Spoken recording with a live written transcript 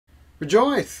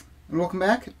Rejoice! And welcome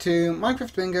back to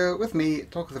Minecraft Bingo with me,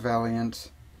 Talk of the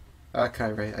Valiant,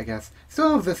 Kyrie, I guess.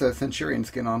 Still have this Centurion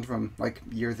skin on from, like,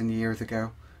 years and years ago.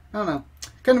 I don't know.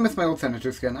 Kind of miss my old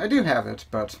Senator skin. I do have it,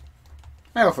 but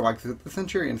I also like the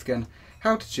Centurion skin.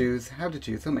 How to choose,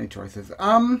 so many choices.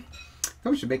 Someone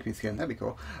should make me skin, that'd be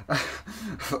cool.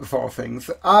 Of all things.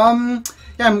 Yeah,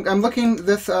 I'm looking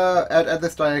this, at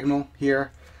this diagonal here.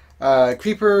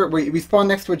 Creeper, we spawn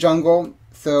next to a jungle,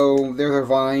 so there are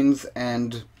vines,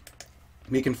 and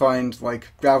we can find, like,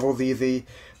 gravel's easy.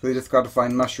 We just gotta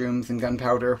find mushrooms and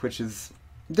gunpowder, which is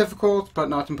difficult, but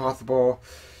not impossible.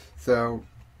 So,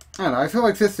 I don't know, I feel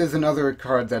like this is another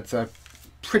card that's,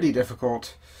 pretty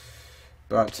difficult.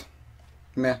 But,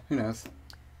 meh, who knows.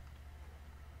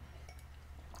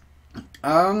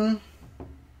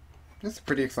 This is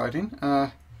pretty exciting.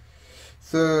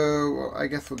 So, well, I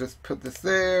guess we'll just put this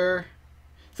there.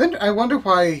 Then I wonder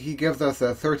why he gives us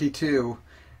 32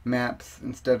 maps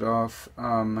instead of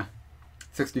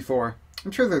 64.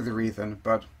 I'm sure there's a reason,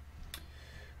 but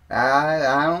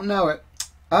I don't know it.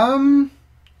 And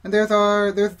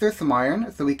there's some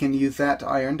iron, so we can use that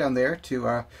iron down there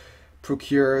to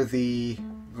procure the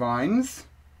vines.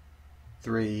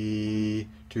 3,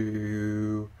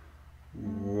 2,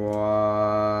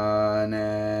 1,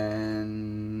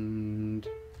 and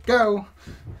go.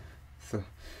 So,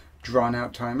 drawn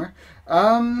out timer.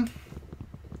 Yeah,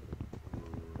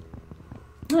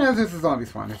 there's a zombie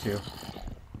spawner too.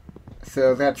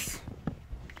 So that's,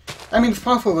 I mean, it's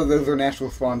possible that those are natural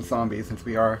spawn zombies since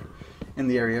we are in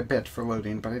the area a bit for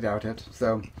loading, but I doubt it.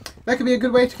 So that could be a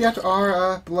good way to get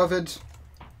our beloved,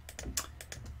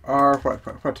 a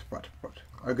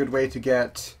good way to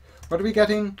get, what are we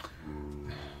getting?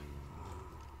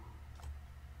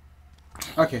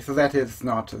 Okay, so that is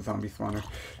not a zombie spawner.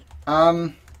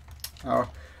 Oh,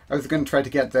 I was going to try to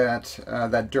get that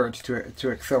that dirt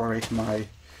to accelerate my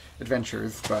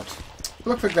adventures, but it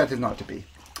looks like that is not to be.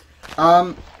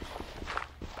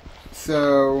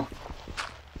 So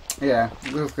yeah,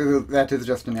 that is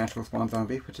just a natural spawn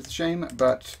zombie, which is a shame,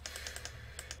 but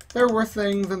there are worse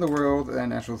things in the world than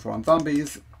natural spawn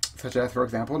zombies, such as, for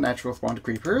example, natural spawned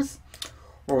creepers,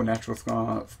 or natural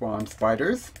spawned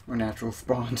spiders, or natural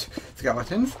spawned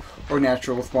skeletons, or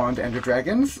natural spawned ender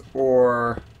dragons,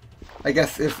 or I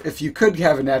guess if you could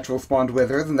have a natural spawned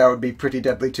wither, then that would be pretty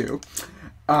deadly too.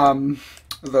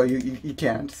 Although you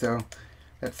can't, so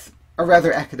that's a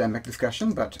rather academic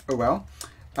discussion, but oh well.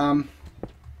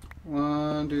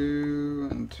 1, 2,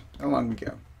 and along we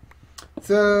go.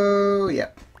 So, yeah.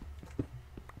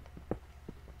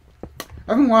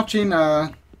 I've been watching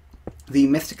the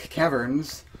Mystic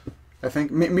Caverns, I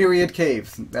think, Myriad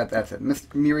Caves, that's it,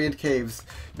 Myriad Caves.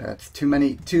 That's too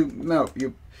many, no,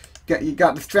 you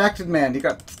got distracted, man, you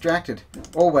got distracted.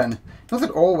 Olwen. Was it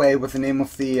Olwe was the name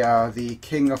of the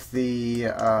king of the,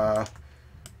 I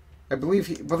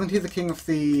believe, wasn't he the king of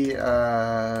the,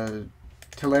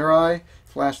 Telerai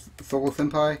 / Solo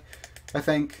Senpai, I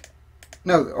think?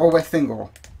 No, Olwe Thingol.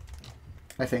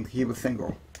 I think he was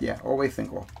Thingol. Yeah, Olwe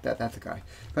Thingol. That's a guy.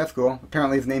 That's cool.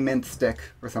 Apparently his name meant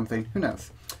stick or something. Who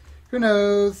knows? Who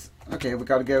knows? Okay, we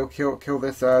gotta go kill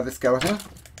this this skeleton.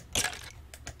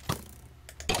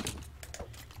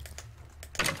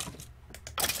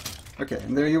 Okay,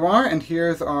 and there you are, and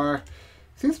here's our,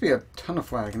 seems to be a ton of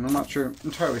flag, and I'm not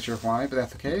entirely sure why, but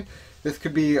that's okay. This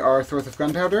could be our source of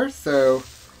gunpowder, so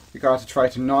we got to try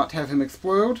to not have him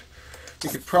explode. We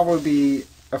could probably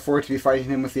afford to be fighting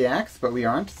him with the axe, but we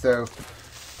aren't, so,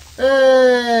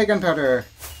 hey, gunpowder!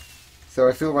 So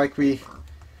I feel like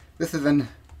this is a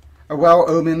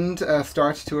well-omened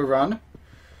start to a run.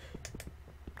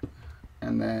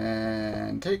 And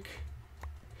then take.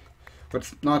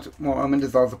 What's not well omened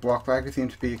is all the block lag we seem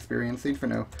to be experiencing for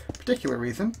no particular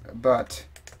reason, but,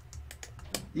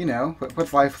 you know,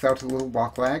 what's life without a little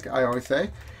block lag, I always say.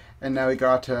 And now we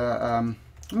got, I'm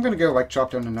going to go, like,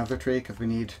 chop down another tree, because we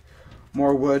need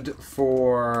more wood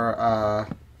for,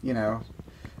 you know,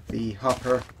 the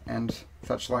hopper and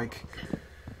such like.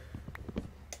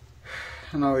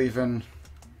 And I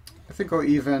think I'll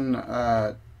even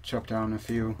chop down a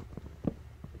few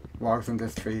logs on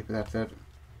this tree, but that's it.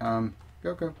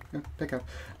 Go, pick up.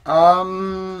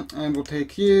 And we'll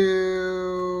take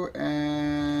you,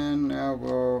 and now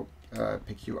we'll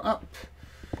pick you up.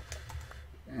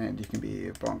 And you can be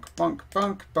bonk, bonk,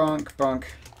 bonk, bonk, bonk.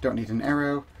 Don't need an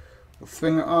arrow. We'll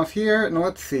swing it off here, and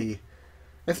let's see.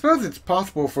 I suppose it's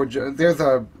possible for, there's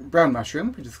a brown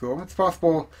mushroom, which is cool. It's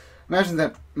possible, imagine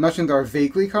that mushrooms are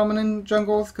vaguely common in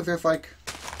jungles, because there's like,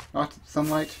 not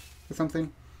sunlight or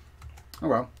something. Oh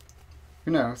well. Who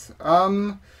knows?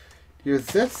 Here's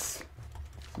this.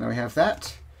 Now we have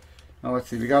that. Now let's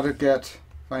see, we gotta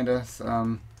find us,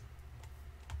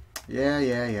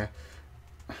 yeah.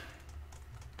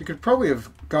 We could probably have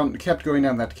kept going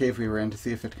down that cave we were in to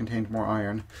see if it contained more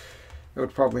iron. That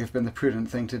would probably have been the prudent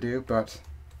thing to do, but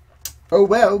oh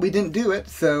well, we didn't do it,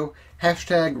 so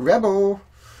hashtag rebel.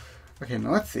 Okay,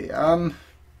 now let's see. No,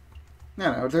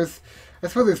 I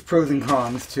suppose there's pros and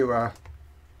cons to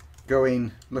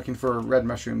going looking for red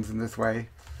mushrooms in this way.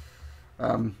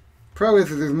 Pro is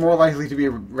that there's more likely to be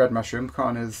a red mushroom.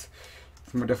 Con is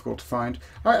it's more difficult to find.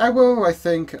 I will, I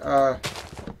think,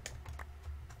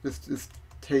 just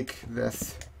take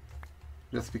this,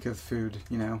 just because food,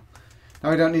 you know.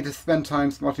 Now I don't need to spend time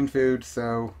smelting food,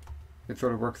 so it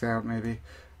sort of works out, maybe.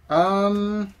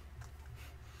 Rather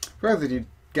you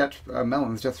get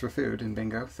melons just for food in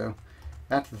Bingo, so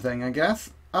that's the thing, I guess.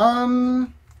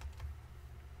 Yep,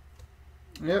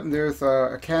 there's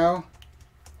a cow.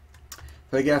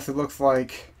 So I guess it looks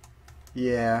like,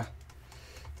 yeah,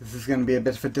 this is going to be a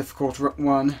bit of a difficult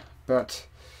one, but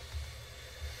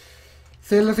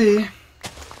c'est la vie.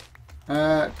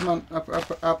 Come on, up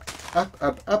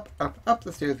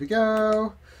the stairs we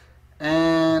go,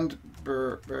 and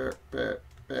okay,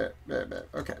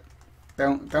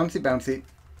 bouncy,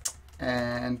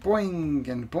 and boing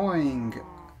and boing.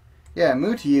 Yeah,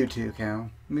 moo to you too, cow.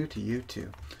 Moo to you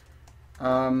too.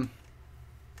 And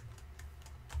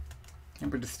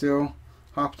we're just still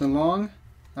hopping along.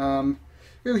 Ooh,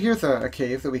 here's a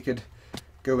cave that we could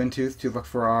go into to look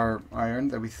for our iron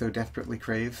that we so desperately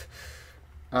crave.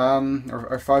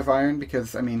 Or 5 iron,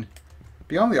 because, I mean,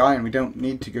 beyond the iron we don't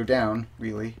need to go down,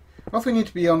 really. Also, we need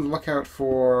to be on the lookout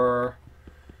for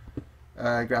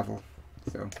gravel.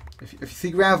 So, if you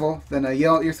see gravel, then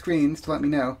yell at your screens to let me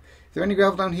know. Is there any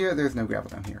gravel down here? There's no gravel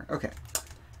down here. Okay.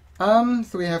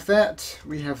 So we have that.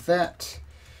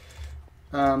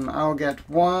 I'll get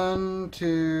 1,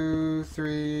 2,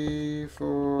 3,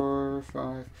 4,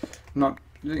 5. Not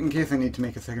in case I need to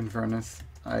make a second furnace.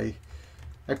 I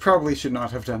probably should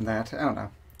not have done that. I don't know.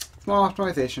 Small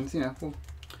optimizations, you know. We're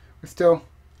still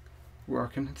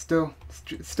working. It's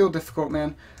still difficult,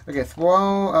 man. Okay,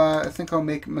 so I think I'll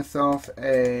make myself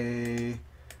a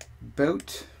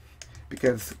boat,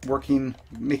 because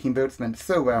making boats went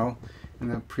so well in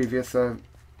the previous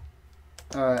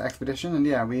expedition, and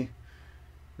yeah,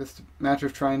 just a matter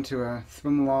of trying to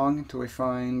swim along until we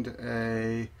find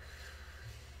a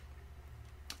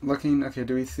okay,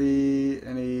 do we see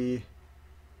any?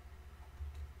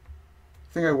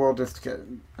 I think I will just get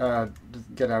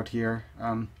out here.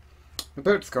 The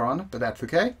boat's gone, but that's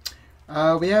okay.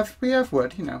 We have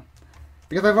wood, you know,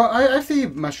 because I see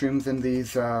mushrooms in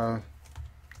these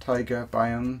taiga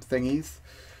biome thingies,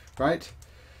 right?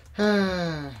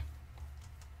 If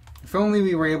only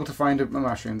we were able to find a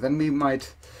mushroom, then we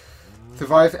might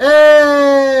survive.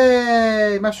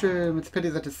 Hey! Mushroom! It's a pity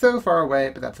that it's so far away,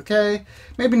 but that's okay.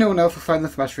 Maybe no one else will find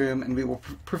this mushroom, and we will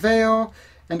prevail,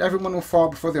 and everyone will fall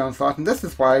before the onslaught. And this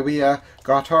is why we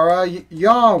got our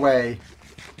Yahweh.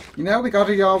 You know, we got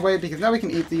our Yahweh because now we can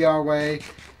eat the Yahweh,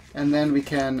 and then we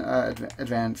can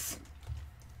advance.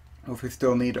 If we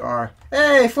still need our...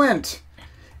 Hey, Flint!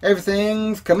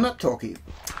 Everything's coming up, Tolkien.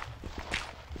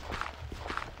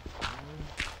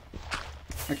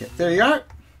 Okay, there you are.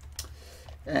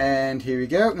 And here we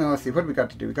go. Now let's see, what do we got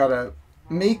to do? We got to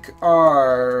make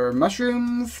our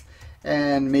mushrooms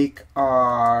and make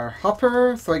our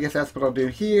hopper. So I guess that's what I'll do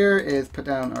here, is put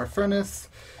down our furnace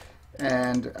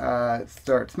and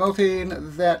start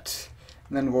smelting that.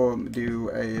 And then we'll do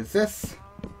this.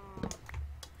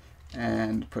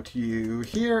 And put you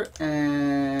here,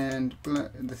 and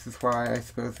this is why I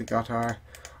suppose we got our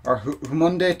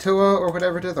Humunde Tua, or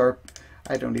whatever it is, or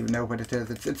I don't even know what it is.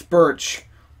 It's birch.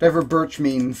 Whatever birch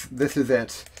means, this is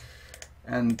it.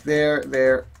 And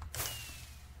there.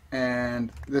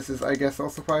 And this is, I guess,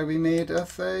 also why we made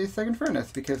us a second furnace,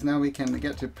 because now we can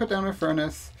get to put down our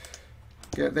furnace,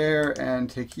 get there, and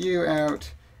take you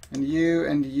out, and you,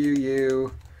 and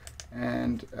you,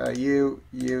 and you,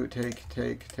 take.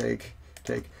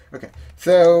 Okay,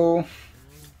 so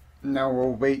now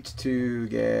we'll wait to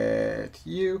get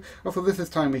you. Also, this is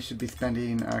time we should be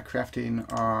spending crafting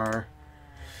our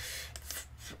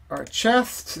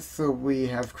chest. So we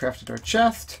have crafted our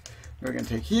chest. We're going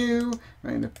to take you. We're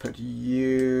going to put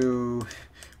you...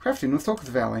 Crafting with Tolkien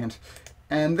the Valiant.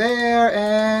 And there,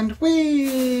 and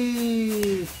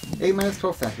whee! 8 minutes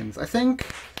 12 seconds. I think...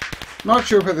 Not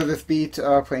sure whether this beat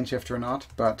Plane Shifter or not,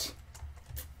 but...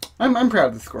 I'm proud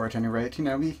of the score at any rate. You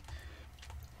know, we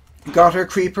got our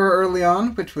creeper early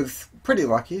on, which was pretty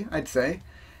lucky, I'd say.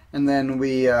 And then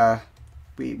we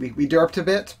derped a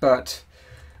bit, but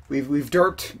we've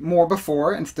derped more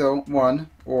before and still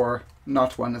won, or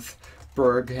not one as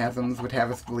Berghasms would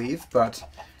have us believe, but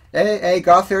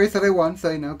Goth Fairy said I won,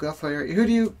 so Goth Fairy. Who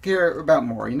do you care about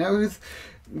more? Who's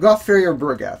Goth Fairy or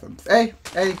Berghasms?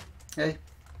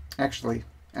 Actually,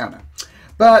 I don't know.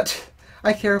 But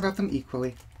I care about them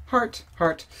equally. Heart.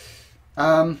 Here's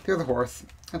the horse.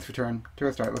 Let's return to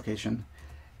our start location.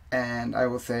 And I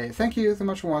will say thank you so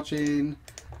much for watching.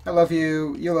 I love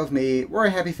you. You love me. We're a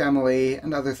happy family.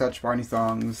 And other such Barney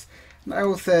songs. And I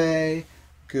will say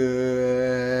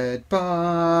goodbye.